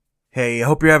Hey, I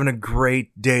hope you're having a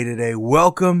great day today.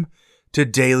 Welcome to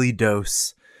Daily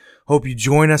Dose. Hope you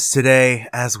join us today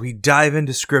as we dive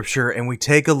into Scripture and we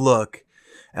take a look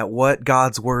at what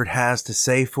God's Word has to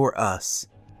say for us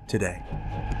today.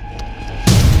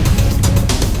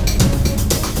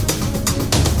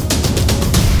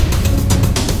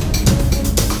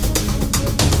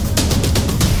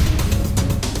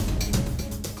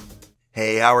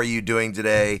 Hey, how are you doing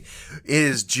today? It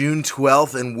is June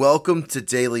 12th and welcome to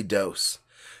Daily Dose.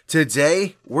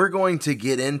 Today, we're going to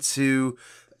get into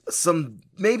some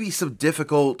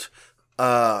difficult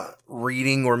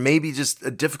reading or maybe just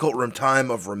a difficult time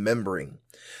of remembering.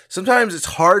 Sometimes it's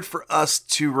hard for us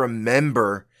to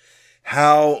remember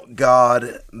how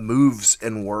God moves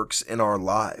and works in our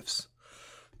lives.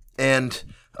 And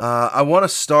I want to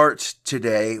start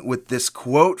today with this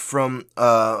quote from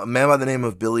a man by the name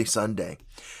of Billy Sunday.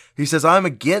 He says, "I'm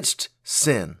against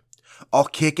sin. I'll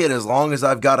kick it as long as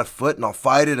I've got a foot, and I'll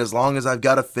fight it as long as I've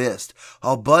got a fist.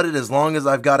 I'll butt it as long as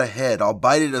I've got a head. I'll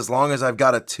bite it as long as I've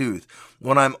got a tooth.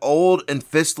 When I'm old and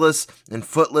fistless and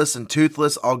footless and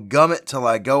toothless, I'll gum it till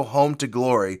I go home to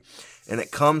glory, and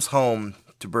it comes home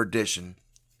to perdition."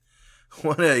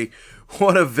 What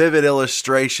a vivid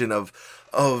illustration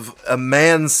of a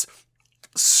man's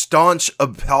staunch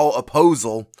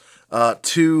opposal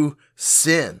to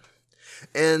sin.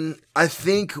 And I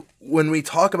think when we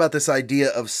talk about this idea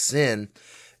of sin,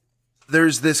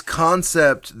 there's this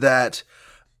concept that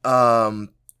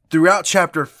throughout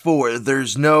chapter 4,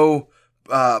 there's no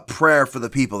prayer for the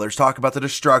people. There's talk about the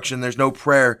destruction. There's no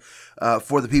prayer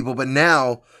for the people. But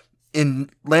now in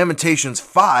Lamentations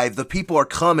 5, the people are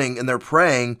coming and they're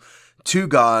praying to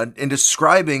God and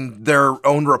describing their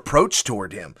own reproach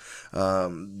toward him.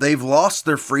 They've lost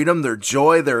their freedom, their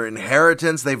joy, their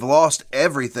inheritance. They've lost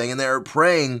everything, and they're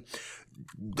praying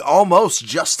almost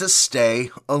just to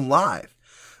stay alive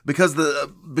because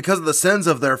of the sins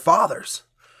of their fathers.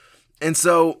 And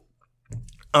so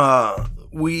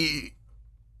we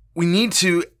need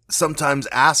to sometimes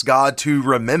ask God to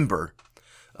remember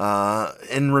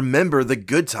and remember the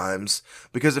good times,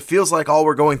 because it feels like all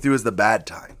we're going through is the bad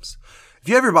times. If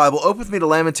you have your Bible, open with me to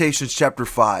Lamentations chapter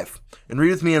 5 and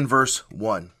read with me in verse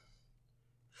 1.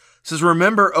 It says,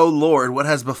 "Remember, O Lord, what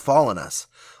has befallen us.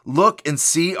 Look and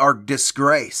see our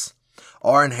disgrace.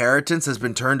 Our inheritance has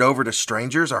been turned over to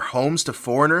strangers, our homes to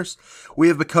foreigners. We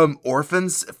have become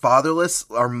orphans, fatherless.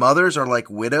 Our mothers are like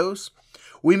widows.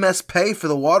 We must pay for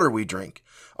the water we drink.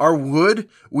 Our wood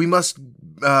must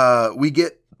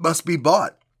be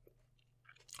bought.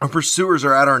 Our pursuers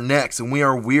are at our necks, and we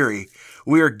are weary.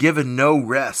 We are given no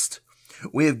rest.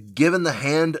 We have given the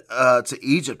hand to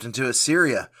Egypt and to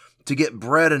Assyria to get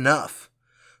bread enough.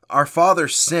 Our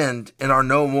fathers sinned and are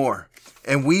no more,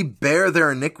 and we bear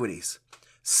their iniquities.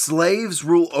 Slaves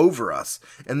rule over us,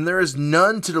 and there is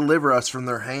none to deliver us from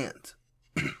their hand.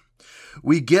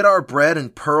 We get our bread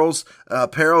and perils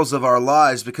of our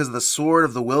lives because of the sword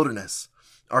of the wilderness.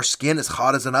 Our skin is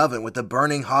hot as an oven with the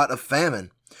burning hot of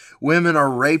famine. Women are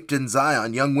raped in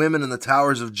Zion, young women in the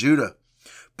towers of Judah.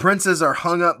 Princes are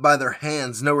hung up by their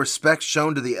hands, no respect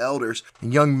shown to the elders,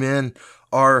 and young men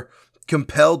are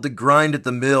compelled to grind at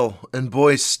the mill, and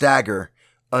boys stagger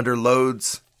under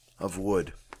loads of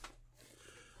wood."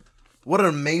 What an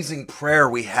amazing prayer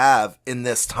we have in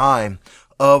this time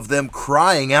of them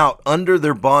crying out under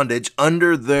their bondage,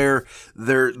 under their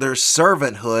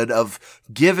servanthood of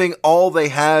giving all they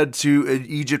had to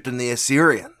Egypt and the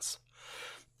Assyrians.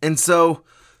 And so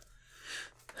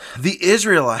the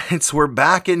Israelites were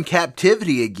back in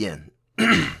captivity again.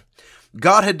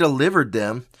 God had delivered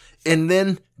them, and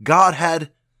then God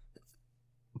had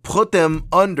put them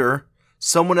under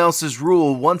someone else's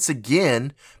rule once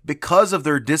again because of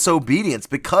their disobedience,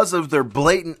 because of their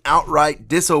blatant, outright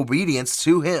disobedience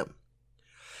to him.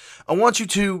 I want you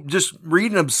to just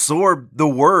read and absorb the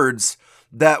words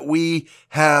that we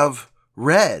have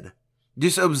read.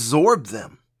 Just absorb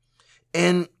them.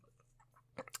 And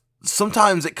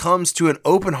sometimes it comes to an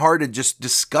open-hearted just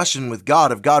discussion with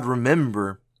God of, God,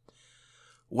 remember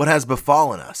what has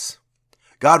befallen us.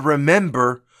 God,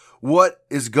 remember what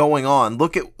is going on.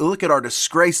 Look at our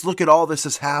disgrace. Look at all this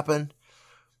has happened.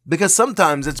 Because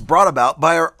sometimes it's brought about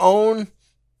by our own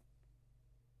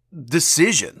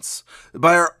decisions,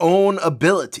 by our own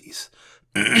abilities.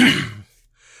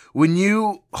 When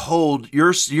you hold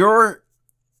your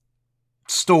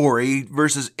story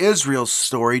versus Israel's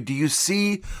story, do you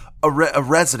see a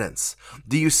resonance?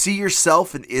 Do you see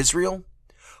yourself in Israel?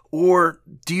 Or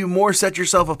do you more set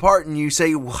yourself apart and you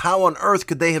say, well, how on earth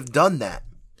could they have done that?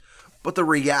 But the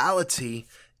reality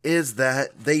is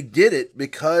that they did it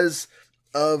because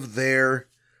of their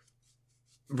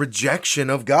rejection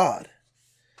of God.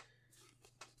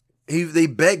 They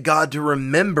beg God to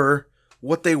remember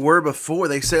what they were before.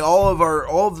 They say, all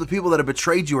of the people that have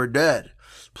betrayed you are dead.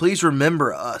 Please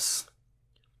remember us.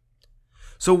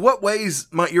 So what ways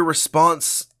might your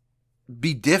response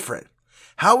be different?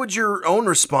 How would your own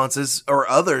responses or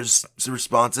others'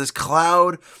 responses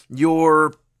cloud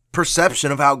your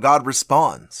perception of how God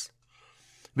responds?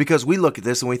 Because we look at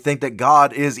this and we think that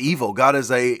God is evil. God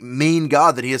is a mean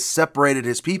God, that he has separated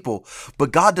his people.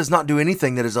 But God does not do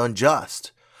anything that is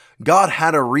unjust. God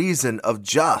had a reason of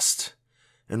just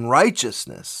and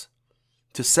righteousness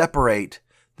to separate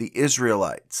the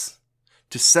Israelites,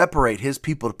 to separate his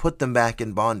people, to put them back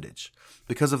in bondage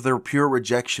because of their pure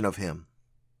rejection of him.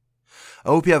 I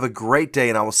hope you have a great day,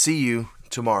 and I will see you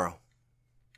tomorrow.